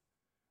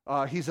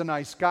 He's a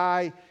nice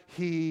guy.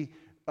 He,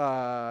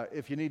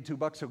 if you need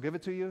 $2, he'll give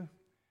it to you.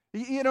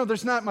 You know,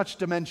 there's not much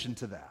dimension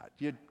to that.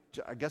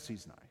 I guess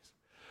he's nice.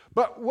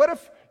 But what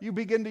if you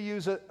begin to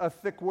use a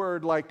thick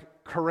word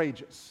like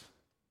courageous?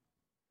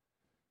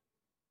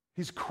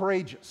 He's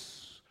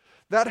courageous.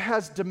 That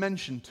has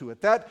dimension to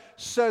it. That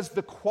says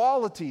the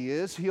quality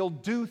is he'll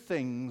do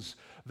things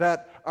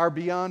that are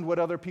beyond what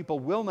other people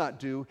will not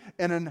do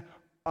in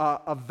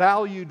a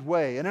valued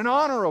way, in an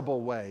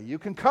honorable way. You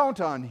can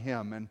count on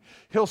him, and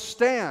he'll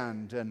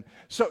stand. And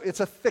so it's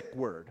a thick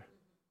word,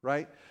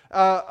 right?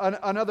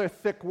 Another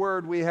thick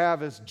word we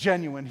have is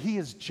genuine. He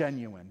is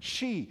genuine.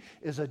 She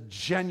is a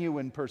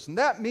genuine person.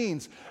 That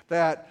means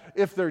that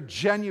if they're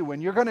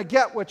genuine, you're going to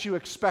get what you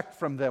expect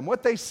from them.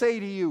 What they say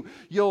to you,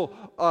 you'll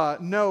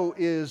know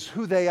is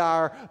who they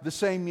are, the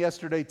same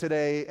yesterday,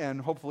 today, and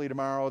hopefully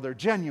tomorrow. They're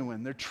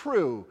genuine. They're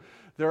true.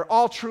 They're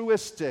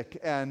altruistic,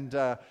 and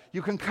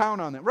you can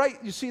count on them.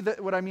 Right? You see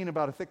what I mean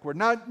about a thick word.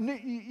 Now,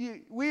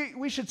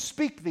 we should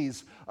speak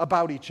these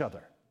about each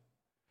other.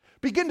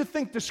 Begin to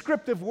think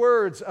descriptive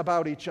words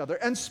about each other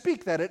and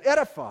speak that. It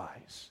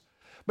edifies.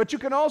 But you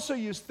can also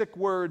use thick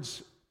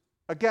words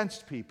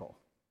against people.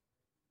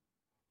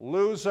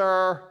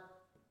 Loser.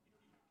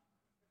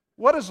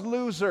 What does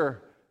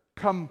loser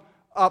come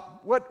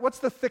up? What's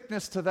the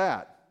thickness to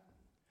that?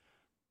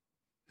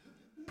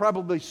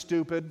 Probably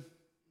stupid,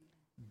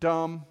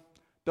 dumb,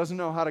 doesn't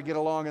know how to get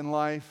along in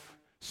life,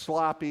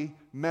 sloppy,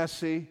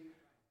 messy.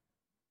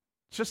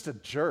 Just a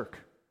jerk.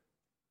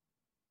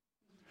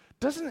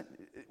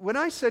 When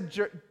I said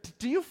jerk,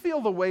 do you feel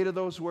the weight of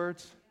those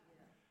words?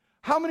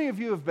 How many of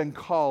you have been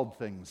called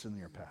things in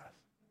your past?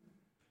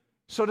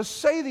 So to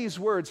say these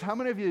words, how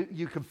many of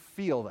you can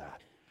feel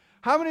that?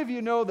 How many of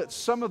you know that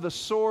some of the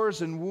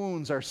sores and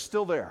wounds are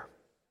still there?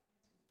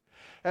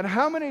 And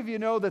how many of you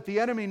know that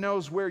the enemy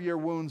knows where your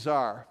wounds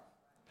are?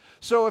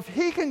 So if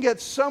he can get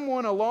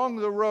someone along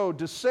the road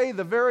to say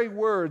the very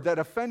word that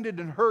offended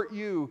and hurt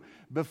you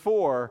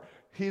before,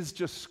 he's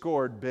just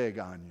scored big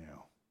on you.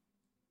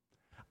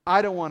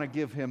 I don't want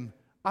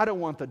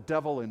the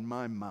devil in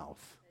my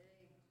mouth.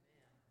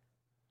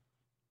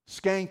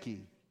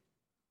 Skanky. I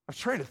was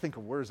trying to think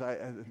of words.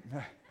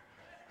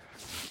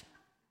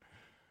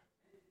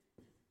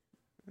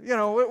 You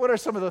know, what are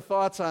some of the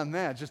thoughts on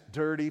that? Just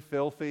dirty,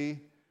 filthy,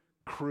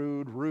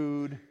 crude,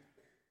 rude,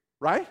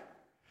 right?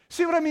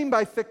 See what I mean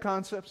by thick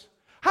concepts?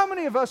 How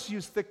many of us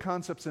use thick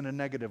concepts in a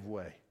negative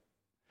way?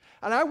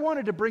 And I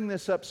wanted to bring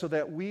this up so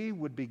that we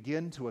would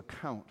begin to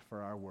account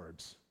for our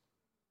words.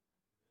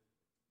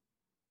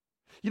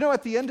 You know,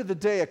 at the end of the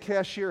day, a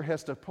cashier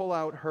has to pull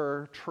out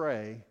her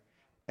tray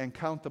and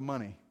count the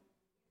money.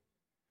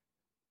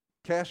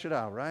 Cash it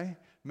out, right?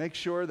 Make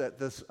sure that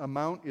this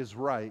amount is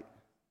right.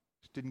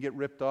 Didn't get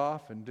ripped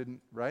off and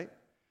didn't, right?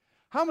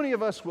 How many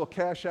of us will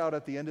cash out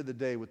at the end of the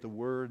day with the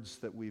words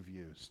that we've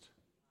used?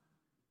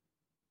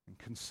 And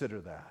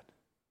consider that.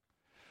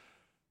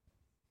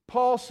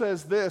 Paul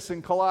says this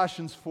in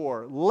Colossians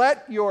 4,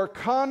 let your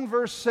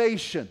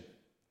conversation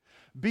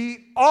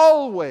be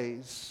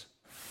always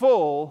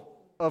full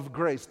of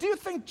grace. Do you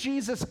think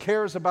Jesus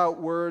cares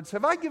about words?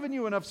 Have I given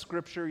you enough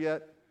scripture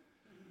yet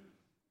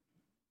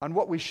on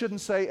what we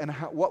shouldn't say and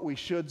what we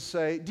should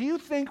say? Do you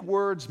think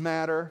words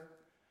matter?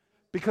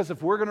 Because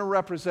if we're going to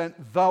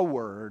represent the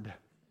Word,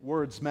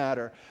 words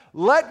matter.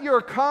 Let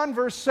your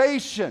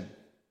conversation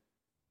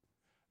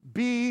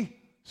be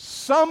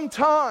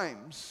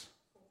sometimes.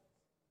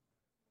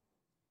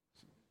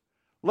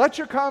 Let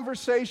your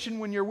conversation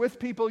when you're with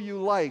people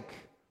you like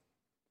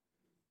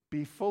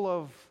be full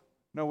of,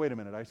 no, wait a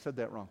minute, I said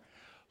that wrong.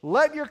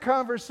 Let your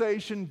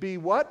conversation be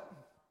what?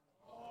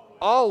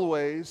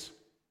 Always.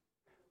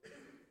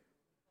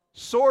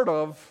 Sort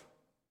of.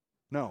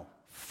 No,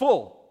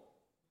 full.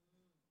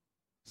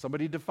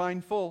 Somebody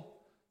define full.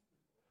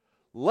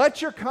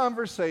 Let your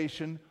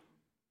conversation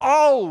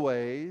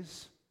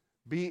always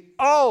be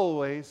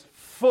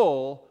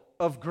full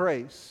of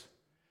grace,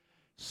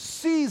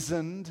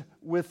 seasoned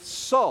with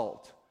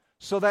salt,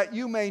 so that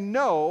you may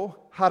know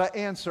how to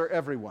answer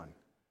everyone.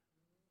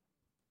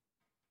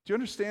 Do you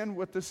understand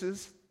what this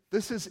is?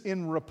 This is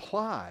in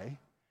reply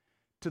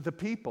to the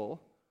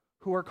people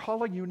who are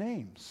calling you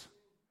names.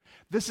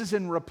 This is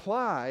in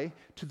reply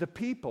to the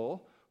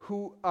people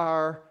who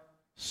are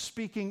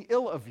speaking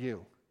ill of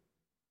you.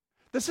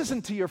 This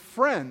isn't to your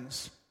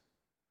friends,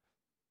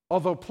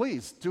 although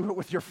please do it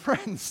with your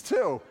friends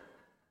too.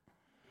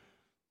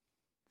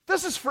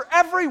 This is for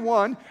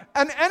everyone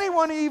and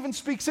anyone who even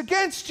speaks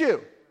against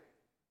you.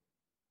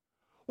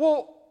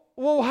 Well,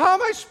 how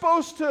am I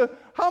supposed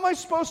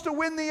to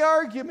win the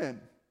argument?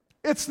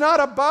 It's not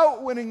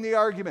about winning the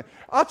argument.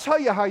 I'll tell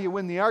you how you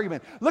win the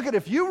argument. Look at,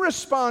 if you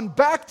respond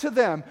back to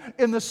them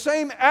in the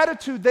same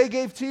attitude they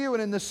gave to you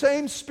and in the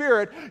same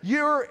spirit,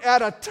 you're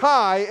at a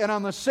tie and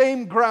on the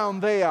same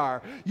ground they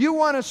are. You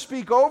want to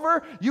speak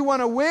over, you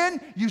want to win,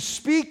 you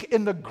speak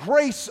in the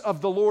grace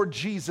of the Lord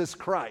Jesus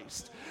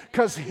Christ.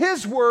 Because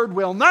His word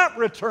will not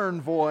return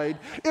void.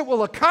 It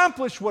will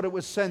accomplish what it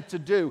was sent to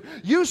do.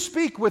 You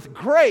speak with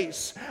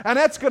grace, and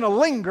that's going to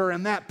linger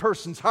in that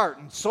person's heart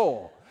and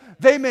soul.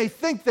 They may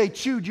think they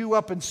chewed you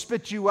up and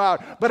spit you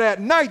out, but at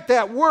night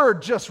that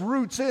word just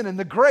roots in and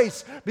the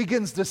grace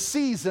begins to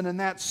season and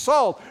that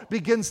salt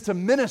begins to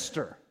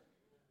minister.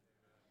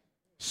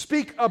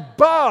 Speak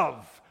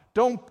above,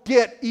 don't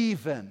get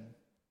even.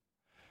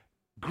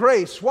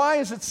 Grace, why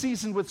is it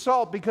seasoned with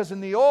salt? Because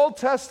in the Old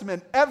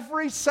Testament,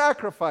 every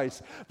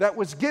sacrifice that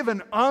was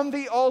given on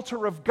the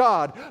altar of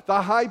God,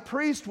 the high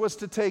priest was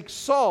to take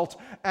salt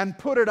and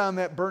put it on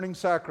that burning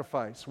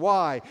sacrifice.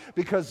 Why?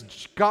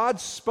 Because God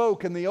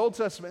spoke in the Old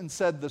Testament and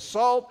said, the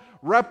salt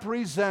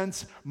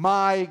represents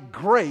my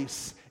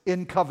grace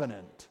in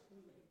covenant.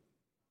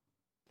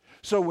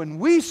 So when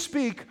we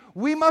speak,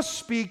 we must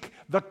speak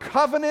the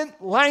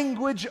covenant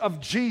language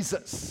of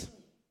Jesus.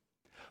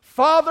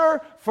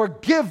 Father,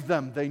 forgive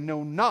them. They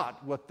know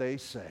not what they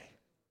say.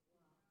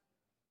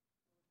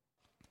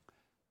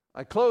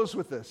 I close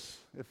with this.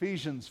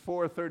 Ephesians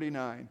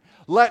 4:39.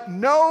 Let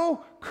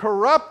no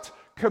corrupt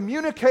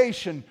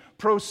communication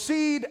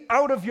proceed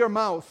out of your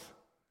mouth,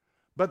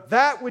 but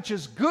that which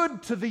is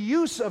good to the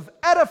use of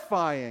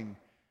edifying,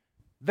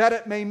 that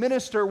it may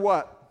minister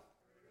what?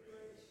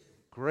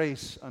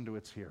 Grace unto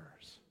its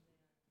hearers.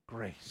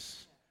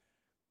 Grace.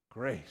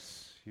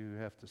 Grace. You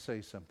have to say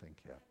something,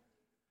 Cap.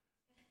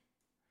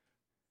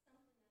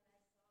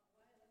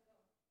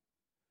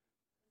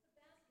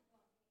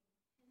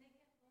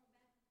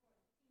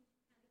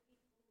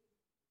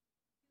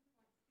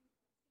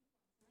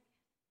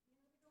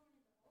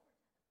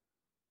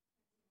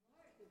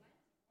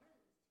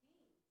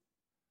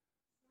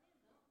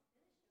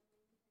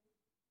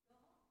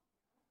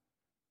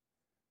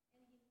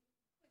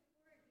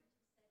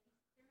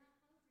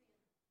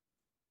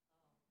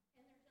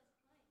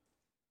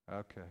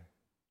 Okay.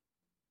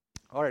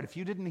 All right, if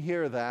you didn't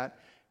hear that,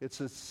 it's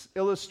an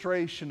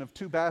illustration of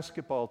two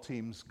basketball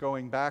teams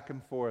going back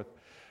and forth.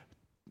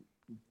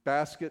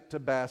 Basket to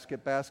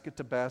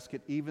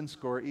basket, even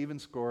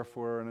score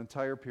for an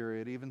entire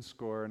period, even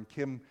score. And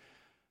Kim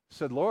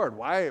said, Lord,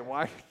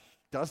 why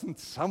doesn't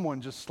someone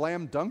just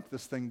slam dunk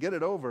this thing, get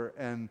it over?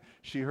 And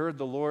she heard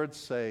the Lord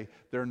say,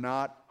 they're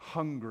not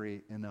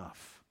hungry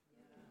enough.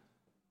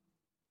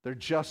 They're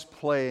just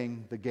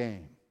playing the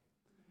game.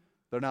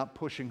 They're not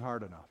pushing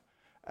hard enough.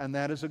 And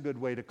that is a good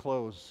way to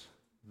close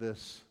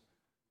this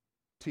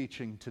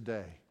teaching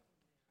today.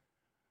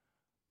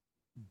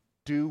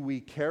 Do we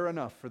care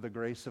enough for the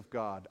grace of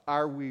God?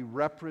 Are we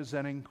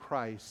representing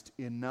Christ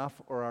enough,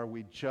 or are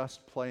we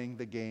just playing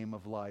the game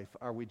of life?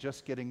 Are we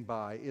just getting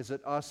by? Is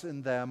it us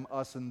and them,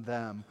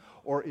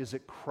 or is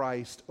it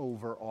Christ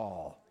over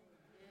all?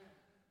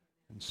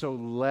 And so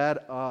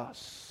let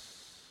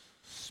us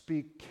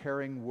speak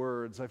caring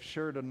words. I've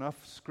shared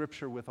enough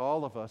scripture with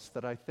all of us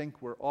that I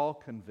think we're all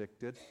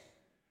convicted,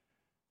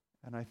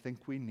 and I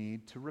think we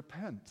need to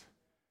repent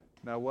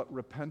Now, what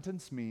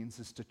repentance means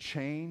is to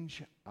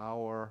change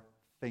our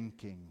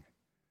thinking,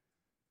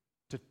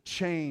 to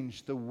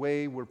change the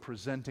way we're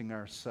presenting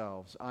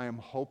ourselves. I am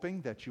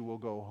hoping that you will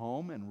go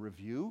home and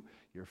review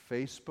your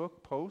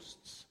Facebook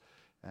posts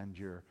and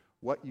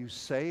what you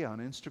say on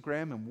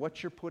Instagram and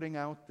what you're putting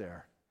out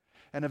there,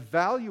 and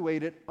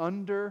evaluate it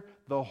under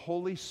the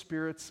Holy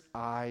Spirit's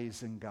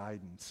eyes and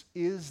guidance.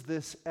 Is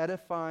this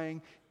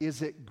edifying?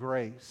 Is it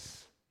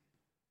grace?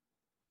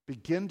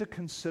 Begin to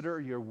consider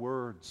your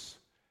words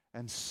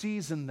and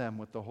season them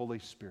with the Holy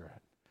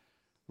Spirit.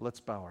 Let's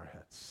bow our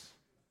heads.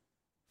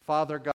 Father God,